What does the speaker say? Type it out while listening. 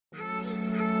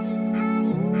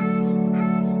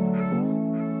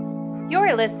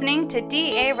You're listening to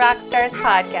DA Rockstars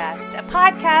Podcast, a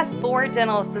podcast for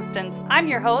dental assistants. I'm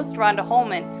your host, Rhonda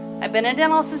Holman. I've been a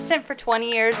dental assistant for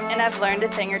 20 years, and I've learned a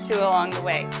thing or two along the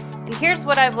way. And here's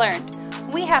what I've learned.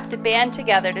 We have to band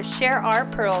together to share our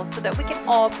pearls so that we can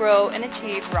all grow and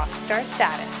achieve rockstar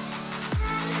status.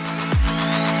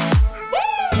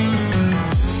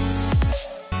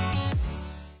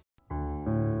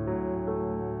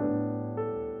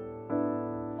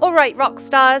 Alright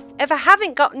Rockstars, if I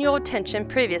haven't gotten your attention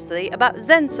previously about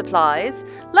Zen Supplies,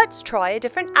 let's try a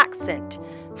different accent.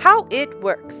 How it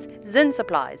works. Zen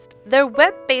Supplies. Their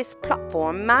web-based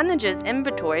platform manages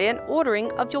inventory and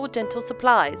ordering of your dental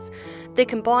supplies. They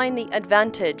combine the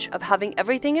advantage of having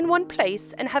everything in one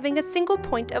place and having a single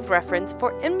point of reference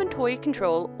for inventory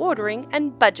control, ordering,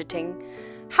 and budgeting.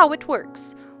 How it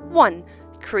works. 1.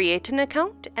 Create an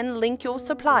account and link your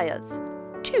suppliers.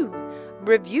 2.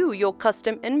 Review your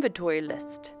custom inventory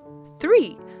list.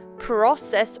 3.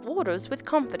 Process orders with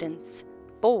confidence.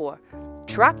 4.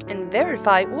 Track and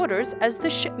verify orders as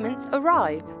the shipments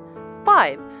arrive.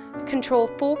 5. Control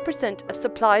 4% of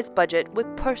supplies budget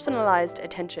with personalized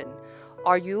attention.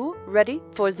 Are you ready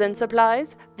for Zen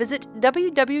Supplies? Visit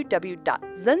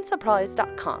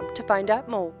www.zensupplies.com to find out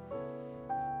more.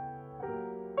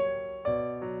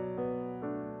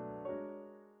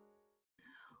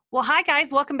 Well, hi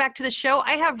guys, welcome back to the show.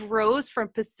 I have Rose from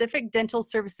Pacific Dental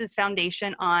Services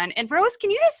Foundation on. And Rose,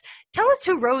 can you just tell us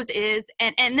who Rose is?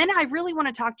 And then I really want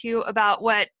to talk to you about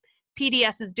what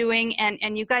PDS is doing.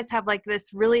 And you guys have like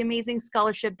this really amazing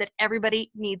scholarship that everybody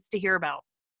needs to hear about.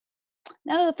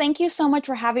 No, thank you so much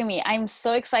for having me. I'm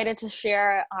so excited to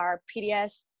share our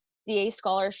PDS DA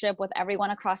scholarship with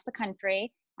everyone across the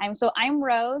country. I'm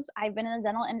Rose. I've been in the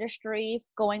dental industry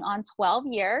going on 12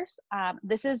 years.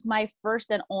 This is my first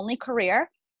and only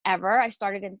career ever. I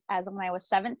started when I was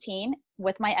 17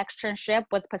 with my externship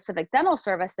with Pacific Dental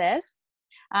Services.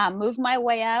 Moved my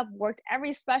way up, worked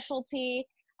every specialty.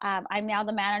 I'm now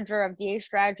the manager of DA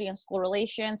strategy and school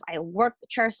relations. I work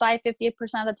chair side 50%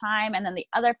 of the time, and then the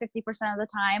other 50% of the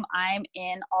time, I'm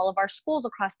in all of our schools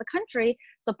across the country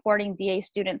supporting DA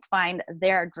students find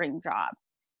their dream job.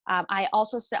 I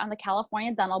also sit on the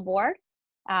California Dental Board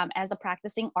as a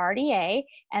practicing RDA.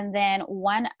 And then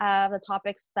one of the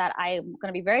topics that I'm going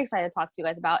to be very excited to talk to you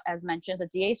guys about, as mentioned, is a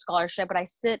DA scholarship, but I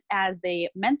sit as the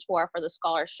mentor for the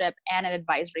scholarship and an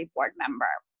advisory board member.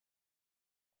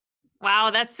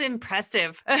 Wow, that's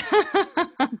impressive.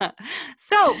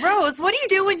 So, Rose, what do you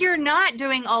do when you're not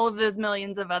doing all of those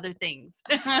millions of other things?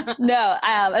 No,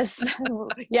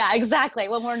 yeah, exactly.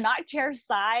 When we're not chair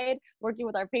side, working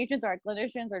with our patients or our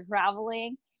clinicians or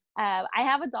traveling. I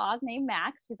have a dog named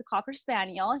Max. He's a Cocker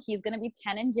Spaniel. He's going to be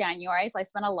 10 in January, so I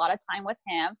spend a lot of time with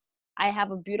him. I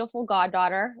have a beautiful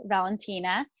goddaughter,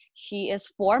 Valentina. She is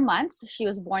 4 months. She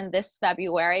was born this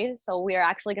February. So we are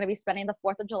actually going to be spending the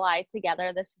 4th of July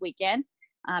together this weekend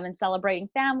and celebrating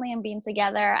family and being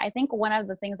together. I think one of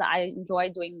the things that I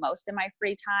enjoy doing most in my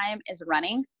free time is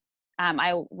running.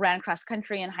 I ran cross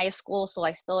country in high school, so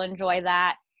I still enjoy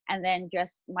that. And then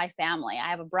just my family. I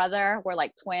have a brother. We're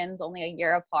like twins, only a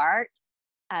year apart.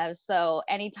 So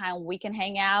anytime we can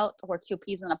hang out, we're two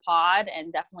peas in a pod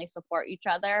and definitely support each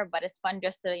other. But it's fun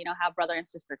just to, have brother and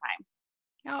sister time.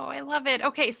 Oh, I love it.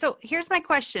 Okay, so here's my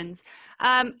questions.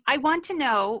 I want to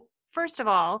know, first of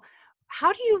all,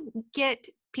 how do you get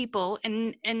people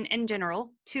in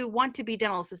general to want to be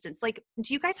dental assistants? Like,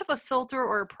 do you guys have a filter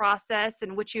or a process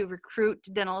in which you recruit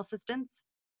dental assistants?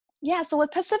 Yeah, so with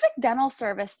Pacific Dental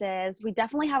Services, we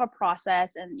definitely have a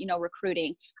process and,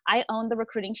 recruiting. I own the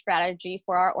recruiting strategy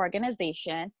for our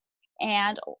organization,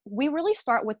 and we really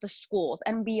start with the schools.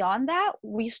 And beyond that,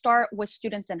 we start with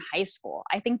students in high school.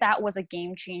 I think that was a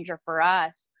game changer for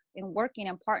us in working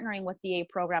and partnering with DA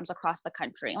programs across the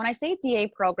country. And when I say DA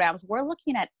programs, we're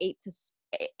looking at 8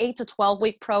 to 12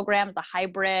 week programs, the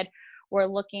hybrid. We're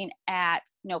looking at,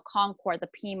 Concord, the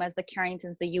PIMAs, the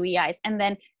Carringtons, the UEIs, and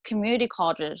then community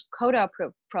colleges, CODA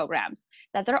approved programs,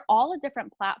 that they're all a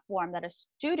different platform that a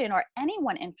student or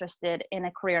anyone interested in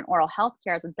a career in oral health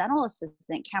care as a dental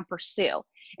assistant can pursue.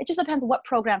 It just depends what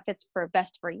program fits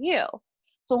best for you.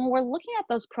 So when we're looking at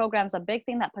those programs, a big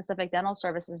thing that Pacific Dental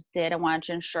Services did and wanted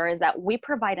to ensure is that we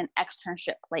provide an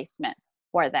externship placement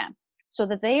for them so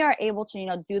that they are able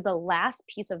to, do the last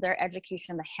piece of their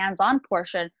education, the hands-on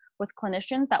portion, with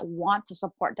clinicians that want to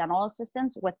support dental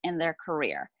assistants within their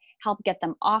career, help get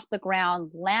them off the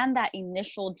ground, land that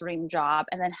initial dream job,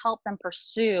 and then help them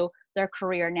pursue their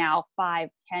career now 5,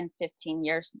 10, 15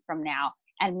 years from now,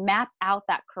 and map out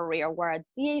that career where a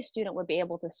DA student would be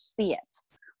able to see it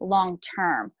long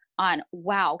term on,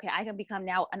 wow, okay, I can become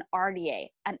now an RDA,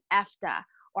 an EFTA,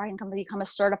 or I can become a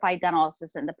certified dental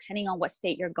assistant, depending on what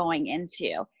state you're going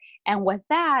into. And with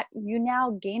that, you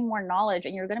now gain more knowledge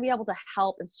and you're going to be able to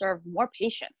help and serve more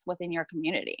patients within your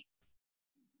community.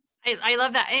 I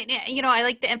love that. And, I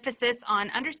like the emphasis on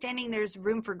understanding there's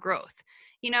room for growth.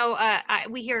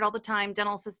 We hear it all the time.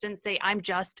 Dental assistants say, "I'm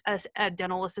just a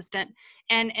dental assistant,"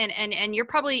 and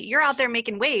you're out there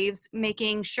making waves,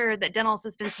 making sure that dental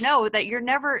assistants know that you're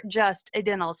never just a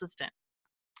dental assistant.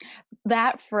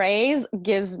 That phrase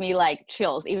gives me like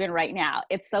chills even right now.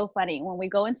 It's so funny. When we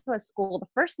go into a school, the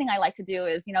first thing I like to do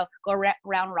is, go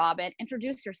round robin,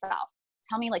 introduce yourself.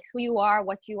 Tell me like who you are,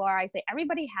 what you are. I say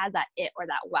everybody has that it or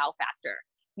that wow factor.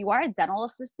 You are a dental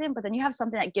assistant, but then you have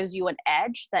something that gives you an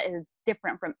edge that is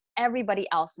different from everybody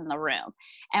else in the room.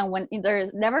 And when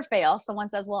there's never fail, someone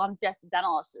says, "Well, I'm just a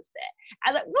dental assistant."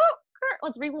 I like, whoa, Kurt,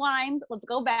 let's rewind. Let's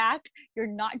go back. You're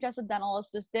not just a dental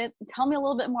assistant. Tell me a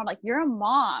little bit more. Like, you're a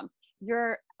mom.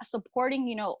 You're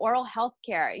supporting, oral health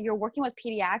care. You're working with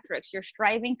pediatrics. You're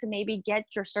striving to maybe get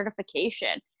your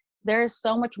certification. There's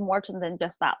so much more to than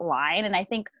just that line. And I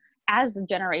think as the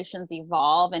generations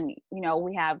evolve and,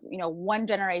 we have, one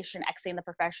generation exiting the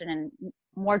profession and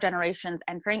more generations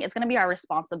entering, it's going to be our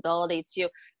responsibility to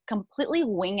completely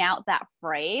wing out that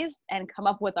phrase and come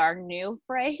up with our new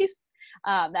phrase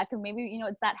that can maybe,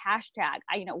 it's that hashtag.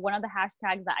 One of the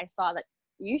hashtags that I saw that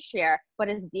you share, but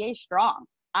is DA Strong.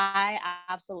 I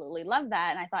absolutely love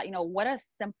that. And I thought, what a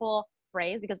simple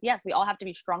phrase, because yes, we all have to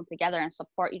be strong together and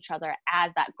support each other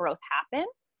as that growth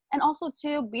happens. And also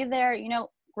to be there,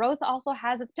 growth also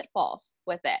has its pitfalls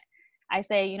with it. I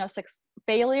say,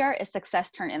 failure is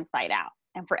success turned inside out.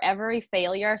 And for every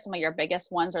failure, some of your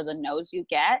biggest ones are the no's you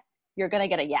get, you're going to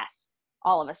get a yes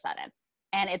all of a sudden.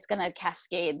 And it's going to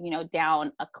cascade,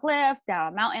 down a cliff,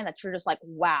 down a mountain that you're just like,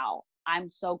 wow, I'm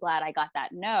so glad I got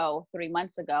that no 3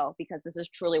 months ago, because this is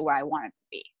truly where I want it to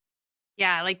be.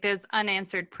 Yeah, like those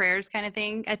unanswered prayers kind of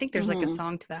thing. I think there's like a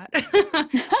song to that. But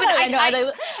I know. I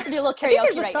do a little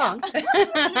karaoke right now.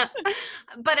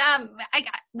 But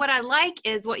what I like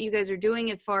is what you guys are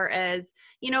doing as far as,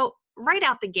 right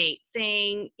out the gate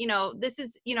saying, this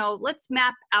is, let's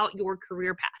map out your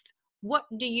career path. What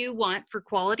do you want for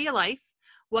quality of life?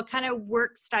 What kind of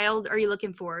work styles are you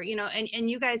looking for? And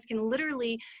you guys can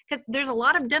literally, because there's a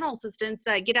lot of dental assistants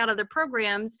that get out of their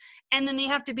programs and then they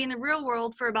have to be in the real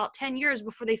world for about 10 years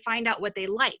before they find out what they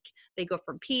like. They go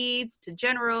from peds to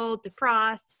general to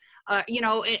pros, or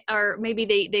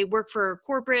maybe they work for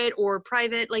corporate or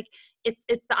private. Like it's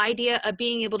the idea of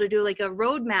being able to do like a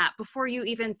roadmap before you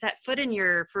even set foot in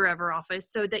your forever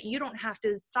office, so that you don't have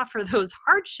to suffer those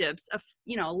hardships of,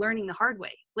 learning the hard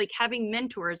way, like having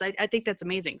mentors. I think that's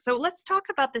amazing. So let's talk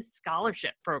about this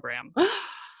scholarship program.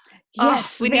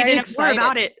 Yes, we need to know more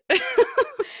about it.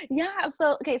 Yeah.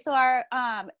 So our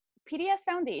PDS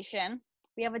Foundation,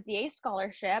 we have a DA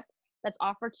scholarship that's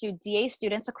offered to DA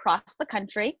students across the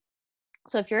country.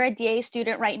 So if you're a DA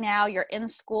student right now, you're in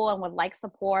school and would like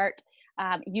support,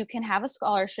 you can have a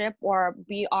scholarship or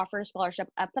be offered a scholarship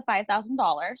up to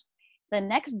 $5,000. The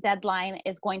next deadline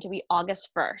is going to be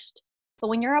August 1st. So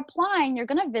when you're applying, you're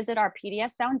going to visit our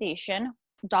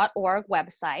pdsfoundation.org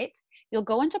website. You'll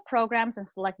go into programs and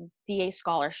select DA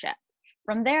scholarship.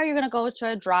 From there, you're going to go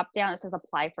to a drop down that says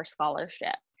apply for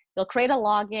scholarship. You'll create a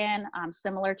login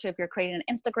similar to if you're creating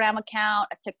an Instagram account,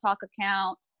 a TikTok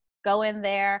account. Go in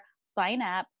there, sign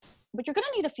up, but you're going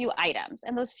to need a few items.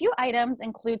 And those few items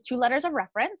include 2 letters of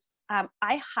reference.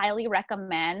 I highly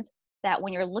recommend that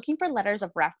when you're looking for letters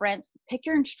of reference, pick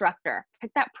your instructor,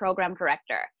 pick that program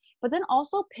director, but then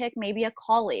also pick maybe a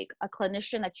colleague, a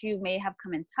clinician that you may have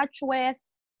come in touch with,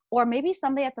 or maybe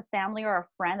somebody that's a family or a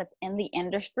friend that's in the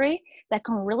industry that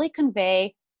can really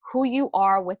convey who you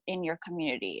are within your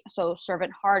community. So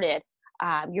servant-hearted,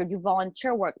 you do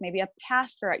volunteer work, maybe a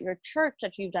pastor at your church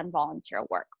that you've done volunteer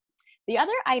work. The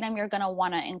other item you're going to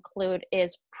want to include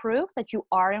is proof that you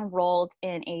are enrolled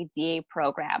in a DA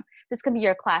program. This can be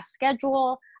your class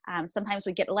schedule. Sometimes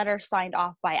we get letters signed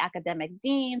off by academic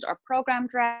deans or program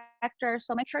directors,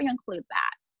 so make sure you include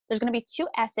that. There's going to be 2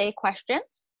 essay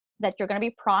questions that you're going to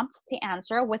be prompted to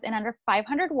answer within under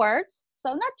 500 words,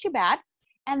 so not too bad.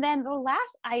 And then the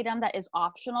last item that is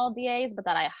optional, DAs, but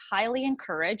that I highly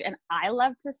encourage and I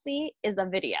love to see, is a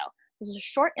video. This is a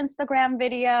short Instagram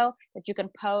video that you can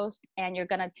post, and you're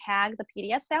going to tag the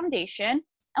PDS Foundation,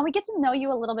 and we get to know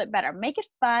you a little bit better. Make it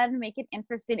fun, make it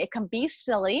interesting. It can be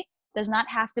silly. Does not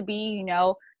have to be,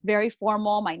 very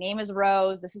formal. My name is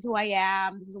Rose. This is who I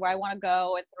am. This is where I want to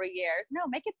go in 3 years. No,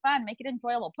 make it fun, make it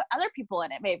enjoyable. Put other people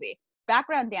in it, maybe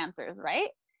background dancers, right?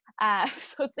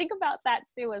 So think about that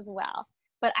too as well.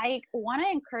 But I want to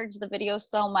encourage the video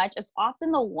so much. It's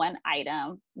often the one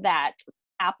item that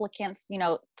applicants,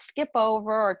 skip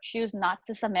over or choose not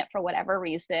to submit for whatever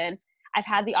reason. I've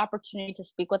had the opportunity to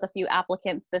speak with a few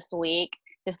applicants this week,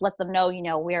 just let them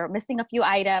know, we're missing a few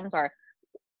items, or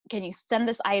can you send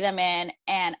this item in?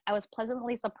 And I was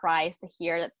pleasantly surprised to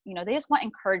hear that, they just want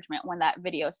encouragement when that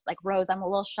video is like, Rose, I'm a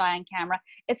little shy on camera.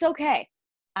 It's okay.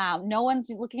 No one's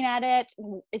looking at it.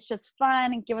 It's just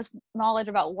fun, and give us knowledge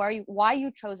about why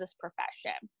you chose this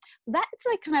profession. So that's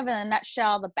like kind of in a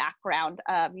nutshell, the background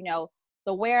of,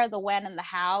 the where, the when, and the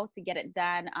how to get it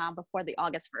done before the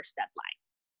August 1st deadline.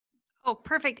 Oh,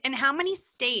 perfect. And how many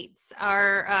states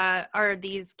are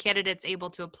these candidates able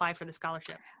to apply for the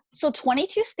scholarship? So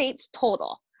 22 states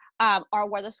total are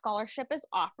where the scholarship is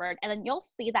offered. And then you'll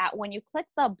see that when you click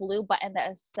the blue button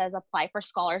that says apply for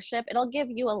scholarship, it'll give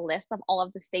you a list of all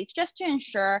of the states just to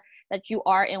ensure that you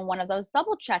are in one of those.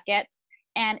 Double check it.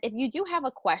 And if you do have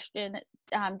a question,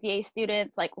 DA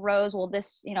students, like, Rose, will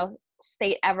this,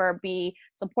 state ever be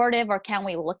supportive, or can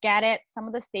we look at it? Some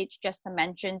of the states just to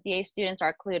mention, DA students,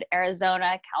 include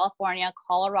Arizona, California,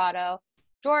 Colorado,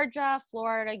 Georgia,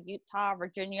 Florida, Utah,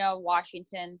 Virginia,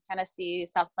 Washington, Tennessee,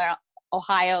 South Carolina,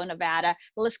 Ohio, Nevada.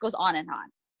 The list goes on and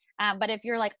on. But if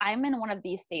you're like, I'm in one of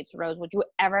these states, Rose, would you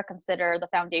ever consider the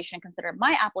foundation, consider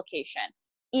my application?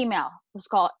 Email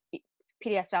the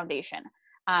PDS Foundation.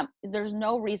 There's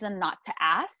no reason not to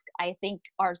ask. I think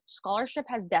our scholarship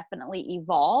has definitely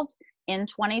evolved in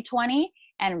 2020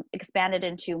 and expanded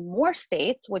into more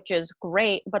states, which is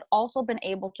great, but also been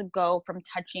able to go from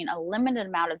touching a limited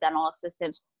amount of dental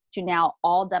assistants to now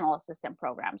all dental assistant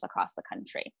programs across the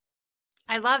country.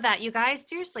 I love that. You guys,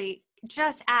 seriously,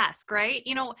 just ask, right?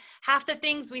 Half the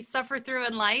things we suffer through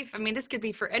in life, I mean, this could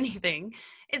be for anything,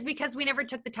 is because we never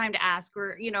took the time to ask,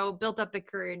 or, built up the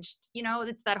courage.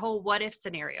 It's that whole what if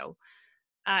scenario.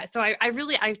 So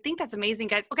I think that's amazing,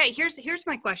 guys. Okay, here's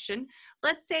my question.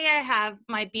 Let's say I have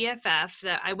my BFF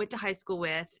that I went to high school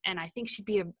with, and I think she'd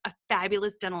be a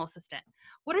fabulous dental assistant.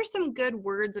 What are some good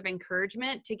words of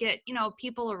encouragement to get,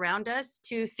 people around us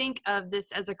to think of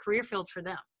this as a career field for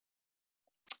them?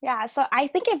 Yeah, so I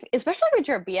think especially with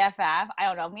your BFF, I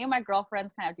don't know, me and my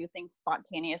girlfriends kind of do things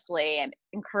spontaneously and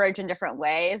encourage in different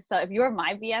ways. So if you were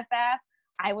my BFF,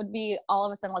 I would be all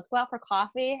of a sudden, let's go out for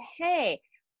coffee. Hey,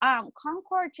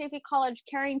 Concord, Chaffey College,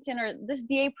 Carrington, or this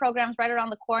DA program's right around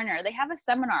the corner. They have a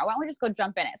seminar. Why don't we just go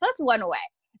jump in it? So that's one way.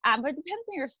 But it depends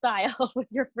on your style with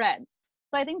your friends.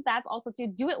 So I think that's also to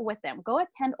do it with them. Go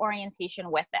attend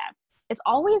orientation with them. It's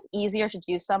always easier to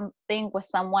do something with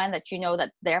someone that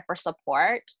that's there for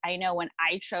support. I know when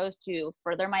I chose to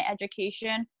further my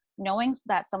education, knowing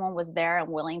that someone was there and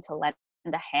willing to lend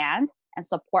a hand and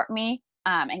support me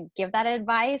and give that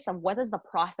advice of what does the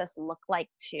process look like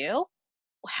too,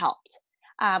 helped.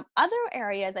 Other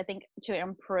areas I think to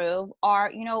improve are,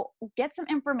 get some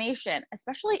information,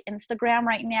 especially Instagram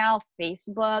right now,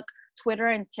 Facebook, Twitter,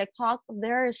 and TikTok.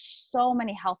 There is so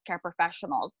many healthcare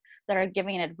professionals that are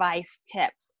giving advice,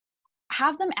 tips.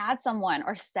 Have them add someone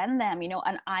or send them,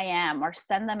 an IM, or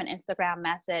send them an Instagram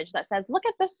message that says, look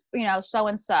at this,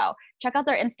 so-and-so. Check out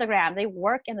their Instagram. They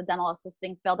work in the dental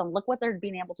assisting field, and look what they're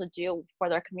being able to do for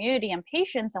their community and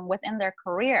patients and within their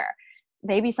career.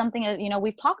 Maybe something,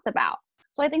 we've talked about.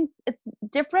 So I think it's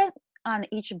different on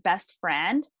each best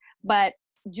friend, but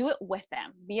do it with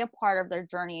them. Be a part of their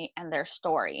journey and their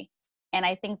story. And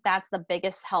I think that's the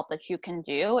biggest help that you can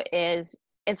do. Is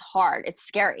it's hard. It's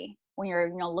scary when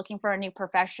you're, looking for a new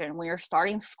profession, when you're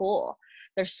starting school.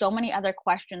 There's so many other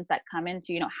questions that come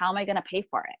into, how am I going to pay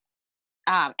for it?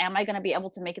 Am I going to be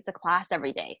able to make it to class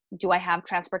every day? Do I have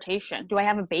transportation? Do I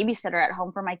have a babysitter at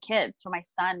home for my kids, for my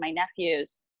son, my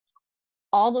nephews?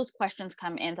 All those questions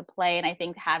come into play. And I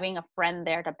think having a friend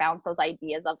there to bounce those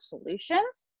ideas of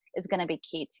solutions is going to be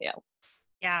key too.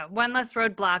 Yeah. One less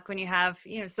roadblock when you have,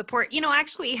 support.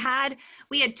 Actually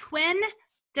we had twin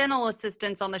dental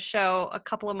assistants on the show a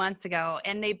couple of months ago,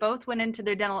 and they both went into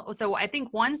their dental. So I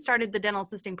think one started the dental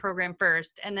assisting program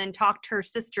first and then talked her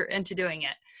sister into doing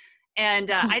it. And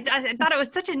I thought it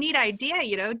was such a neat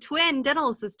idea, twin dental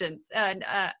assistants. And,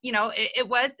 it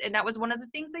was, and that was one of the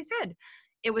things they said.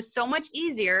 It was so much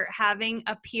easier having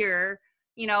a peer,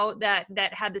 that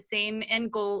had the same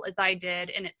end goal as I did,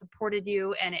 and it supported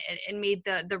you, and it made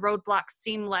the roadblocks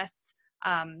seem less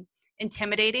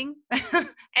intimidating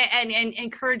and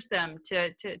encourage them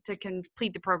to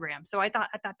complete the program. So I thought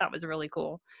that was really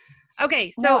cool.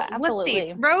 Okay, so let's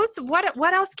see, Rose,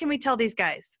 what else can we tell these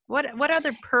guys? What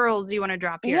other pearls do you want to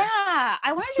drop here? Yeah,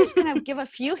 I want to just kind of give a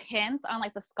few hints on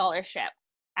like the scholarship.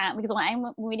 Because when I'm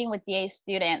meeting with DA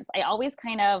students, I always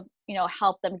kind of,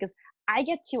 help them, because I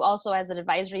get to also, as an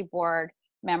advisory board,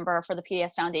 member for the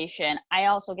PDS Foundation, I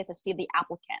also get to see the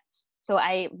applicants. So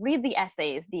I read the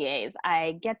essays, DAs.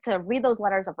 I get to read those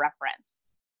letters of reference.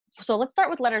 So let's start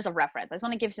with letters of reference. I just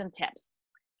want to give you some tips.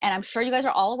 And I'm sure you guys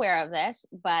are all aware of this,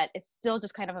 but it still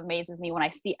just kind of amazes me when I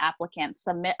see applicants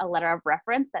submit a letter of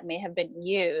reference that may have been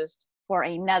used for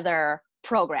another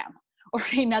program or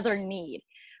another need.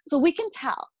 So we can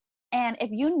tell. And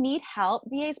if you need help,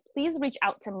 DAs, please reach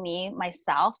out to me,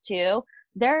 myself too.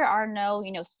 There are no,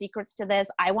 secrets to this.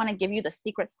 I want to give you the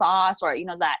secret sauce or,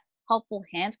 that helpful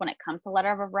hint when it comes to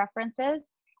letter of references.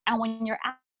 And when you're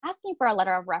asking for a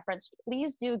letter of reference,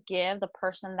 please do give the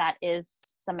person that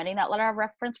is submitting that letter of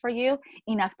reference for you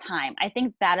enough time. I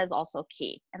think that is also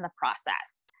key in the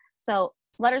process. So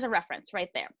letters of reference right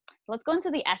there. Let's go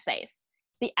into the essays.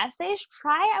 The essays,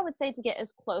 try, I would say, to get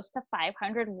as close to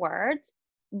 500 words,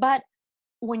 but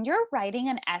when you're writing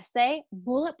an essay,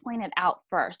 bullet point it out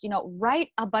first. Write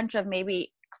a bunch of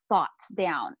maybe thoughts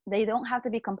down. They don't have to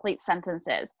be complete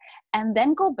sentences. And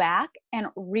then go back and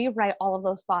rewrite all of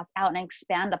those thoughts out and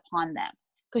expand upon them.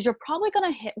 Because you're probably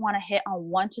going to want to hit on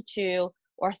 1 to 2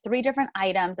 or 3 different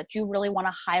items that you really want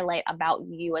to highlight about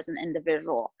you as an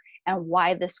individual and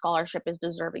why this scholarship is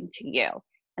deserving to you.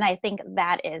 And I think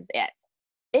that is it.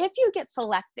 If you get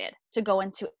selected to go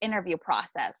into interview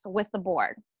process with the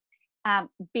board,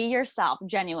 be yourself,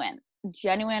 genuine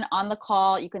on the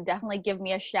call. You can definitely give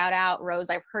me a shout out. Rose,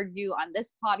 I've heard you on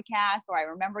this podcast, or I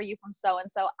remember you from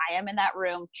so-and-so. I am in that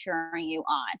room cheering you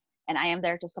on, and I am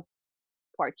there to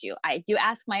support you. I do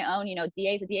ask my own,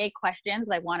 DA to DA questions.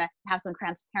 I want to have some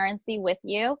transparency with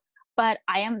you, but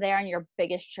I am there and your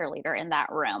biggest cheerleader in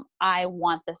that room. I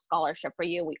want this scholarship for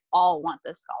you. We all want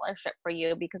this scholarship for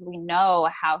you because we know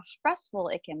how stressful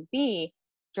it can be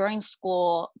during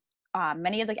school.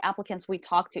 Many of the applicants we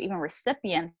talk to, even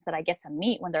recipients that I get to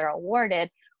meet when they're awarded,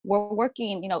 were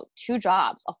working, 2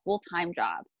 jobs, a full-time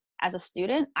job. As a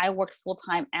student, I worked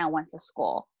full-time and went to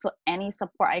school. So any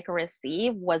support I could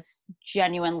receive was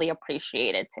genuinely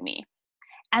appreciated to me.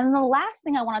 And the last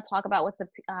thing I want to talk about with the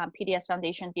PDS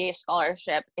Foundation DA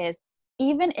Scholarship is,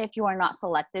 even if you are not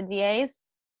selected DAs,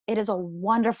 it is a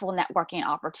wonderful networking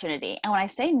opportunity. And when I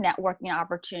say networking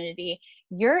opportunity,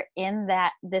 you're in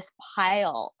this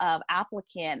pile of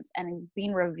applicants and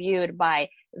being reviewed by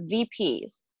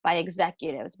VPs, by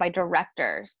executives, by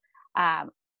directors,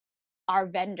 our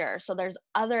vendors. So there's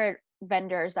other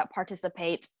vendors that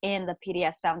participate in the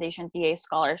PDS Foundation DA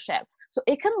Scholarship. So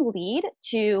it can lead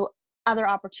to other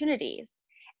opportunities.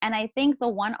 And I think the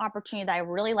one opportunity that I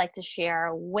really like to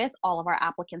share with all of our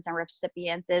applicants and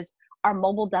recipients is our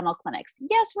mobile dental clinics.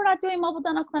 Yes, we're not doing mobile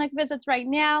dental clinic visits right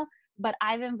now, but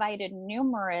I've invited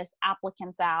numerous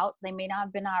applicants out. They may not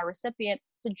have been our recipient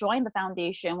to join the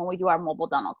foundation when we do our mobile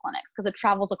dental clinics, because it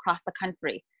travels across the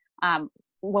country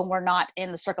when we're not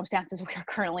in the circumstances we are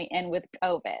currently in with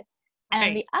COVID.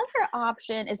 And the other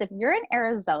option is, if you're in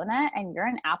Arizona and you're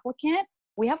an applicant,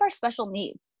 we have our special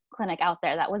needs clinic out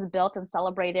there that was built and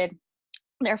celebrated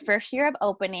their first year of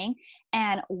opening.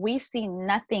 And we see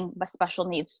nothing but special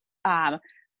needs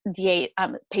DA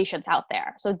patients out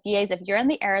there. So DAs, if you're in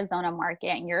the Arizona market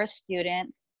and you're a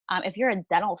student, if you're a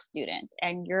dental student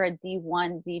and you're a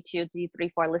D1, D2,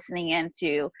 D3, 4 listening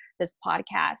into this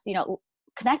podcast,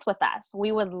 connect with us.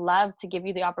 We would love to give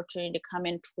you the opportunity to come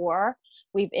and tour.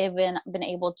 We've even been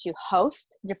able to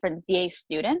host different DA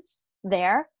students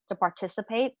there to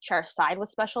participate, share side with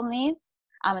special needs,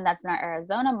 and that's in our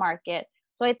Arizona market.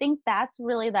 So I think that's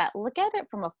really that. Look at it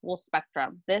from a full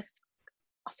spectrum. This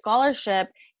scholarship,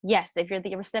 yes, if you're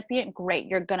the recipient, great,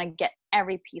 you're going to get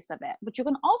every piece of it, but you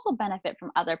can also benefit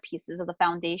from other pieces of the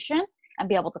foundation and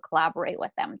be able to collaborate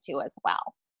with them too as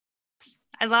well.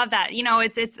 I love that.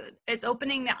 It's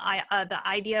opening the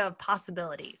idea of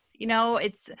possibilities.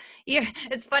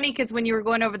 It's funny because when you were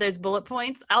going over those bullet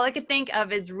points, all I could think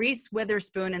of is Reese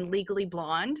Witherspoon in Legally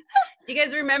Blonde. Do you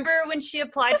guys remember when she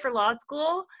applied for law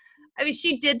school? I mean,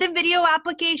 she did the video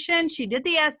application, she did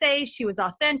the essay, she was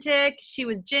authentic, she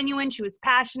was genuine, she was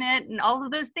passionate, and all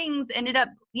of those things ended up,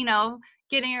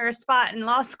 getting her a spot in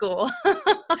law school.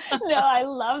 No, I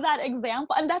love that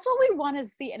example. And that's what we want to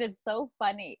see. And it's so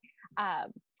funny.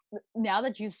 Now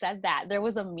that you said that, there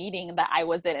was a meeting that I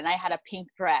was in and I had a pink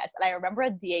dress. And I remember a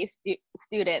DA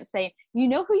student saying, "You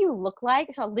know who you look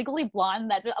like? So Legally Blonde."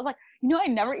 That I was like, I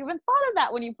never even thought of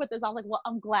that when you put this. I was like, well,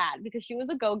 I'm glad, because she was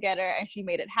a go-getter and she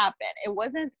made it happen. It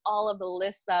wasn't all of the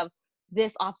lists of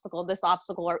this obstacle,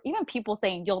 or even people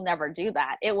saying you'll never do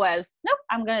that. It was, nope,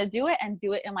 I'm going to do it and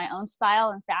do it in my own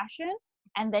style and fashion.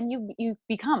 And then you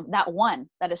become that one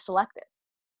that is selected.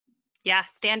 Yeah,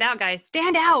 stand out, guys.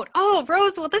 Stand out. Oh,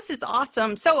 Rose, well, this is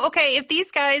awesome. So, okay, if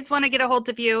these guys want to get a hold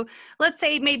of you, let's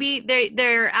say maybe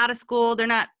they're out of school, they're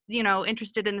not,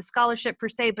 interested in the scholarship per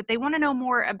se, but they want to know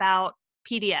more about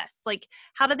PDS. Like,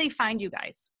 how do they find you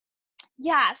guys?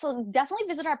 Yeah, so definitely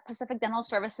visit our Pacific Dental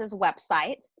Services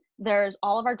website. There's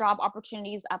all of our job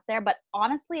opportunities up there. But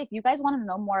honestly, if you guys want to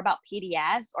know more about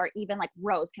PDS, or even like,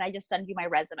 Rose, can I just send you my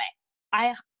resume?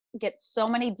 I get so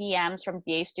many DMs from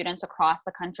DA students across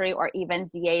the country, or even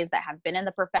DAs that have been in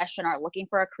the profession or looking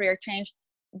for a career change.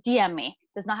 DM me.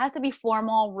 Does not have to be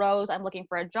formal. Rose, I'm looking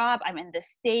for a job. I'm in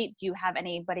this state. Do you have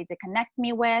anybody to connect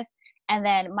me with? And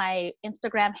then my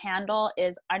Instagram handle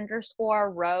is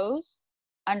 _Rose_RDA_.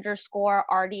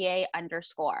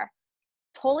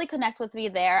 Totally connect with me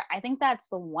there. I think that's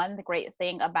the one great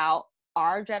thing about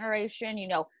our generation,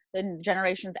 the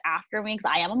generations after me,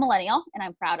 because I am a millennial and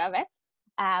I'm proud of it.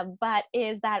 But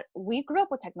is that we grew up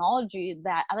with technology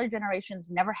that other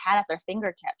generations never had at their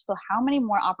fingertips. So how many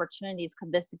more opportunities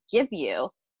could this give you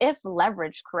if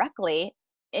leveraged correctly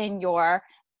in your,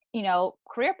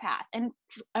 career path, and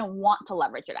want to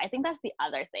leverage it? I think that's the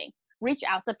other thing. Reach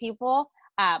out to people.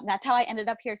 That's how I ended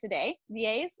up here today,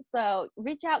 DAs. So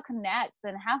reach out, connect,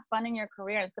 and have fun in your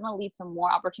career. It's going to lead to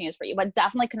more opportunities for you. But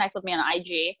definitely connect with me on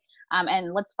IG,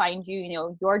 and let's find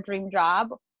you, your dream job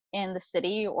in the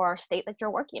city or state that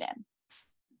you're working in.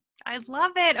 I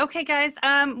love it. Okay, guys.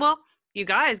 Well, you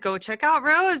guys go check out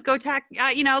Rose. Go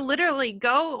literally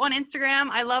go on Instagram.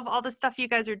 I love all the stuff you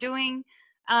guys are doing.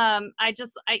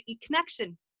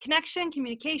 Connection,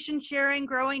 communication, sharing,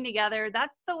 growing together.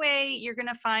 That's the way you're going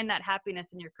to find that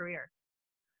happiness in your career.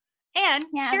 And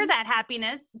share that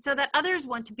happiness so that others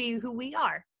want to be who we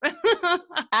are.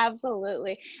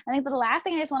 Absolutely. I think the last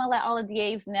thing I just want to let all the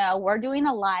DAs know, we're doing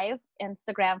a live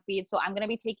Instagram feed. So I'm going to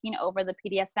be taking over the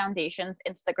PDS Foundation's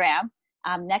Instagram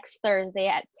next Thursday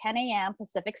at 10 a.m.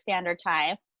 Pacific Standard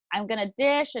Time. I'm going to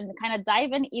dish and kind of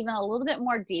dive in even a little bit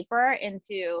more deeper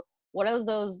into what do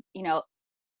those,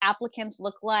 applicants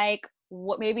look like.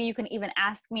 What maybe you can even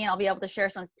ask me, and I'll be able to share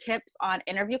some tips on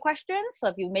interview questions. So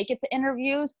if you make it to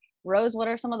interviews, Rose, what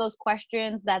are some of those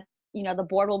questions that the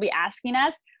board will be asking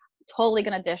us? Totally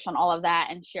gonna dish on all of that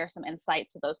and share some insight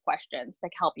to those questions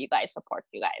to help you guys, support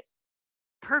you guys.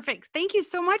 Perfect. Thank you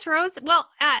so much, Rose. Well,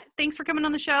 thanks for coming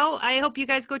on the show. I hope you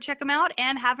guys go check them out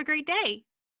and have a great day.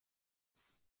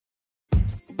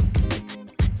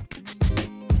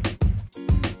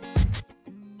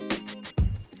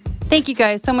 Thank you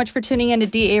guys so much for tuning in to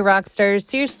DA Rockstars.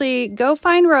 Seriously, go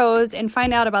find Rose and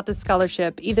find out about the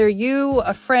scholarship. Either you,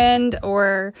 a friend,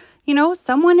 or,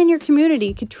 someone in your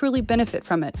community could truly benefit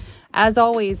from it. As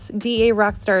always, DA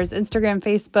Rockstars, Instagram,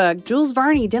 Facebook, Jules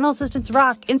Varney, Dental Assistants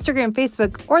Rock, Instagram,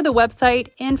 Facebook, or the website,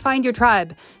 and find your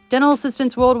tribe. Dental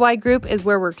Assistants Worldwide Group is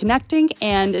where we're connecting.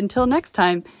 And until next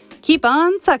time, keep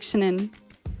on suctioning.